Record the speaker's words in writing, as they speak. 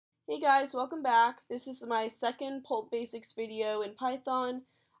Hey guys, welcome back. This is my second PuLP Basics video in Python.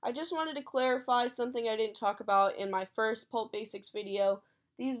 I just wanted to clarify something I didn't talk about in my first PuLP Basics video.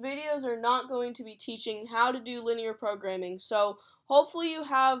 These videos are not going to be teaching how to do linear programming, so hopefully you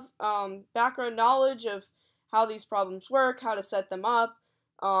have background knowledge of how these problems work, how to set them up,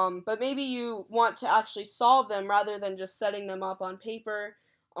 but maybe you want to actually solve them rather than just setting them up on paper.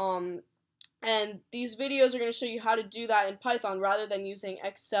 And these videos are going to show you how to do that in Python rather than using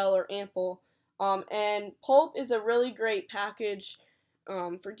Excel or Ample. And PuLP is a really great package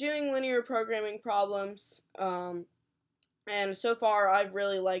for doing linear programming problems. And so far, I've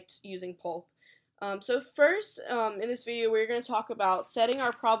really liked using PuLP. So first, in this video, we're going to talk about setting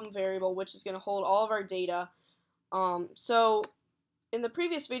our problem variable, which is going to hold all of our data. So in the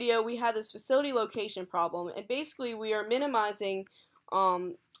previous video, we had this facility location problem, and basically we are minimizing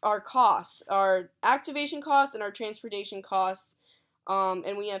our costs, our activation costs and our transportation costs,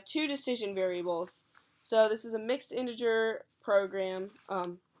 and we have two decision variables. So this is a mixed integer problem,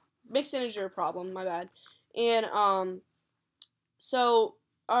 my bad. And so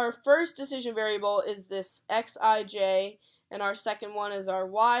our first decision variable is this xij, and our second one is our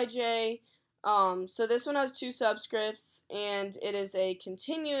yj. So this one has two subscripts, and it is a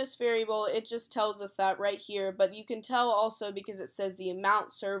continuous variable. It just tells us that right here, but you can tell also because it says the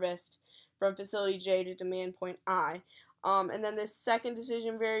amount serviced from facility J to demand point I. And then this second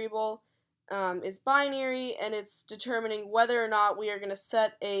decision variable is binary, and it's determining whether or not we are going to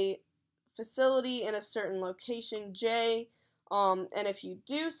set a facility in a certain location J. And if you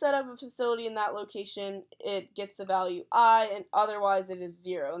do set up a facility in that location, it gets the value I, and otherwise it is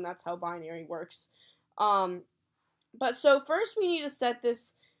 0, and that's how binary works. But so first we need to set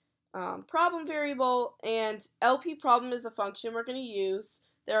this problem variable, and LP problem is a function we're going to use.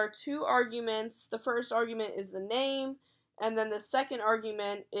 There are two arguments. The first argument is the name, and then the second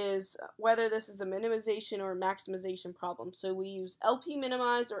argument is whether this is a minimization or a maximization problem. So we use LP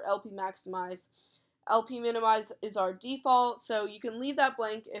minimize or LP maximize. LP minimize is our default, so you can leave that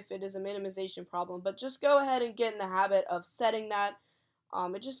blank if it is a minimization problem, but just go ahead and get in the habit of setting that.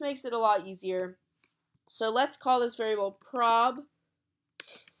 It just makes it a lot easier. So let's call this variable prob,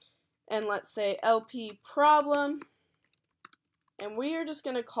 and let's say LP problem, and we are just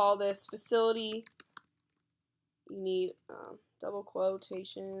going to call this facility. You need double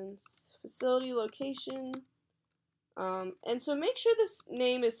quotations, facility location. And so make sure this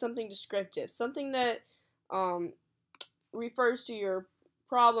name is something descriptive, something that refers to your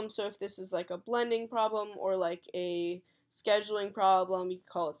problem. So if this is like a blending problem or like a scheduling problem, you can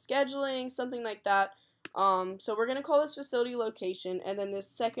call it scheduling, something like that. So we're going to call this facility location, and then this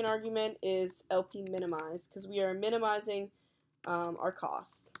second argument is LP minimize because we are minimizing our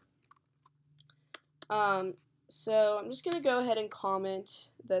costs. So I'm just going to go ahead and comment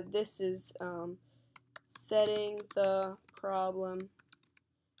that this is setting the problem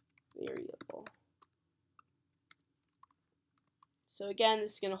variable. So again,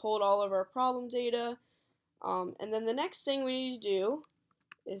 this is going to hold all of our problem data. And then the next thing we need to do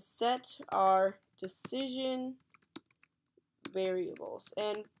is set our decision variables.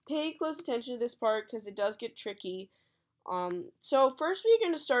 And pay close attention to this part because it does get tricky. So first we're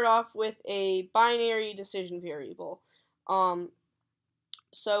going to start off with a binary decision variable.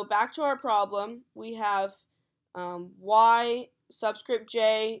 So back to our problem, we have y subscript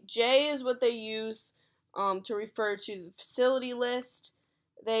j. J is what they use to refer to the facility list.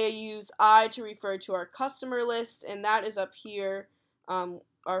 They use I to refer to our customer list, and that is up here,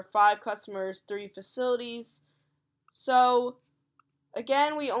 our 5 customers, 3 facilities. So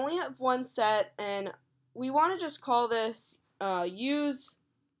again, we only have one set, and we want to just call this use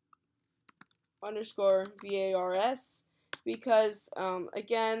underscore VARS. Because,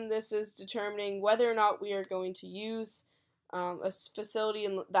 again, this is determining whether or not we are going to use a facility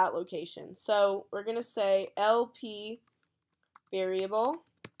in that location. So we're going to say LP variable,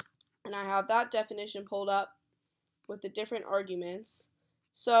 and I have that definition pulled up with the different arguments.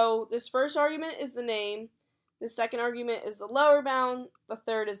 So this first argument is the name, the second argument is the lower bound, the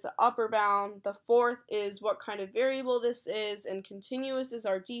third is the upper bound, the fourth is what kind of variable this is, and continuous is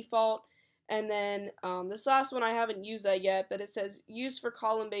our default. And then this last one, I haven't used that yet, but it says used for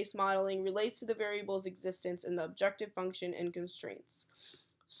column-based modeling, relates to the variable's existence and the objective function and constraints.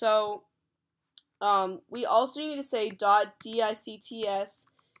 So we also need to say .dicts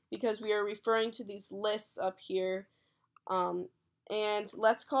because we are referring to these lists up here. And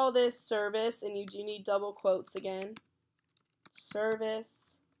let's call this service, and you do need double quotes again.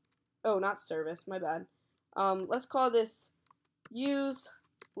 Service. Oh, not service, my bad. Let's call this use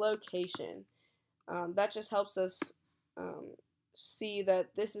location. That just helps us see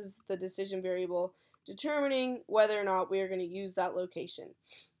that this is the decision variable determining whether or not we are going to use that location.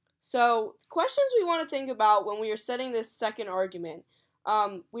 So questions we want to think about when we are setting this second argument.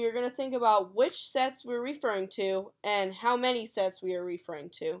 We are going to think about which sets we're referring to and how many sets we are referring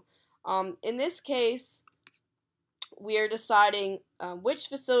to. In this case, we are deciding which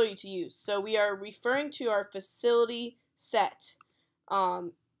facility to use. So we are referring to our facility set.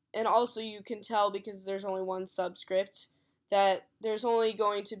 And also you can tell, because there's only one subscript, that there's only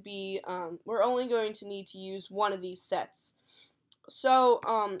going to be, we're only going to need to use one of these sets. So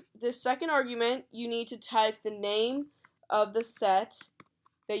this second argument, you need to type the name of the set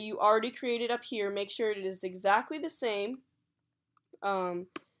that you already created up here. Make sure it is exactly the same.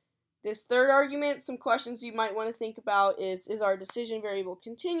 This third argument, some questions you might want to think about is our decision variable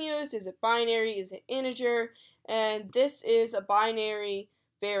continuous? Is it binary? Is it integer? And this is a binary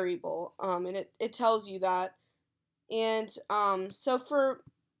variable, and it tells you that. And so for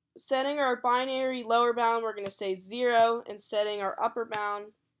setting our binary lower bound, we're going to say 0, and setting our upper bound,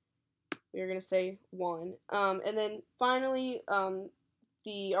 we're going to say 1. And then finally,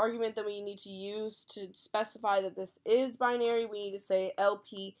 the argument that we need to use to specify that this is binary, we need to say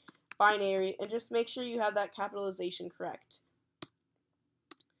LP binary, and just make sure you have that capitalization correct.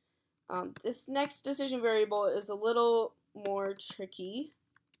 This next decision variable is a little more tricky,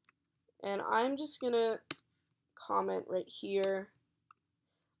 and I'm just going to comment right here.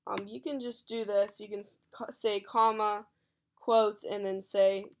 You can just do this. You can say comma, quotes, and then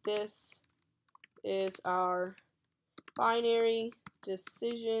say this is our binary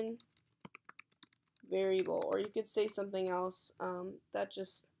decision variable, or you could say something else that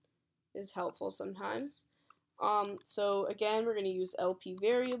just is helpful sometimes. So again, we're going to use LP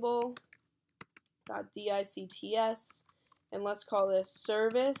variable .dicts, and let's call this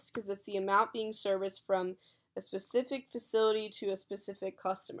service, because it's the amount being serviced from a specific facility to a specific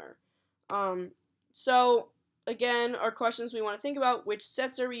customer. So again, our questions we want to think about: which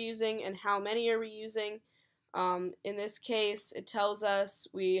sets are we using and how many are we using? In this case, it tells us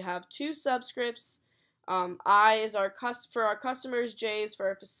we have 2 subscripts. I is for our customers, J is for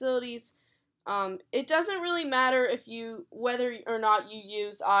our facilities. It doesn't really matter whether or not you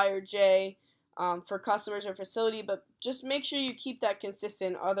use I or J for customers or facility, but just make sure you keep that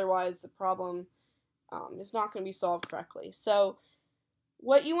consistent, otherwise the problem is not going to be solved correctly. So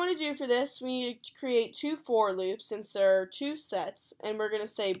what you want to do for this, we need to create 2 for loops since there are 2 sets, and we're going to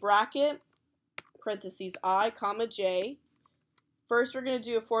say bracket, parentheses, I, comma, J. First, we're going to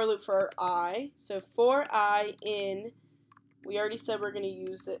do a for loop for our I. So for I in, we already said we're going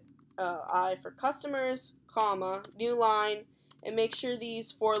to use it, I for customers, comma, new line, and make sure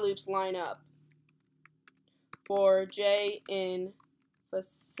these for loops line up. For J in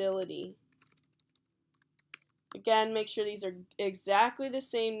facility. Again, make sure these are exactly the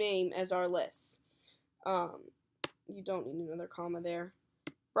same name as our lists. You don't need another comma there.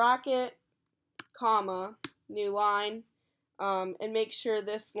 Bracket, comma, new line, and make sure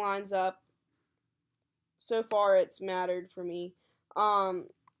this lines up. So far it's mattered for me. And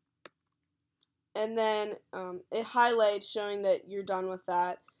then it highlights showing that you're done with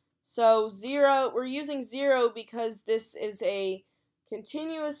that. So 0, we're using 0 because this is a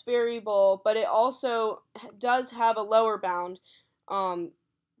continuous variable, but it also does have a lower bound.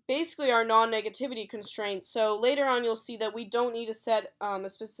 Basically our non-negativity constraint. So later on you'll see that we don't need to set a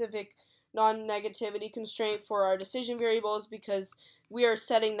specific non-negativity constraint for our decision variables, because we are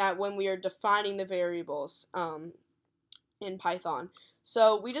setting that when we are defining the variables in Python.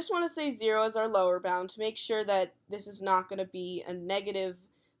 So we just want to say 0 as our lower bound to make sure that this is not going to be a negative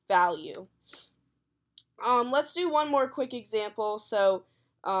value. Let's do one more quick example. So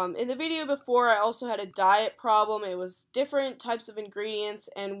in the video before, I also had a diet problem. It was different types of ingredients,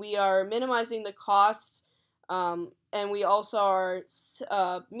 and we are minimizing the costs, and we also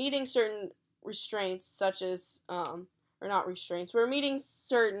are meeting certain restraints, such as, or not restraints, we're meeting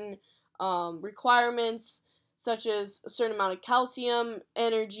certain requirements, such as a certain amount of calcium,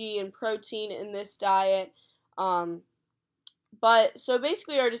 energy, and protein in this diet. But so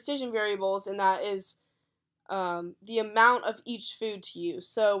basically our decision variables in that is the amount of each food to use.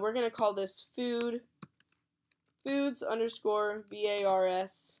 So we're going to call this foods underscore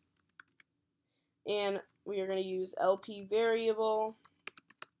VARS, and we are going to use LP variable.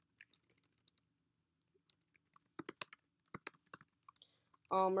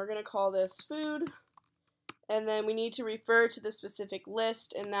 We're going to call this food, and then we need to refer to the specific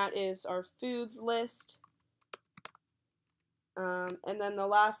list, and that is our foods list. And then the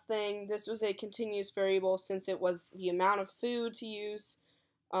last thing, this was a continuous variable since it was the amount of food to use.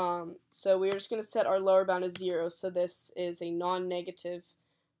 So we're just going to set our lower bound as 0, so this is a non-negative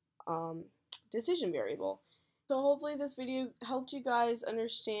decision variable. So hopefully this video helped you guys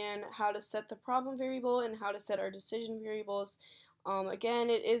understand how to set the problem variable and how to set our decision variables. Again,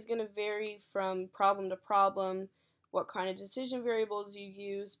 it is going to vary from problem to problem what kind of decision variables you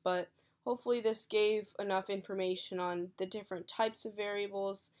use, but hopefully this gave enough information on the different types of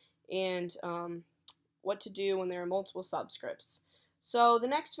variables and what to do when there are multiple subscripts. So the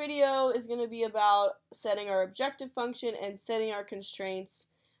next video is going to be about setting our objective function and setting our constraints.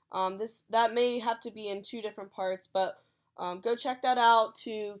 That may have to be in 2 different parts, but go check that out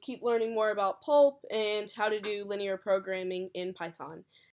to keep learning more about PuLP and how to do linear programming in Python.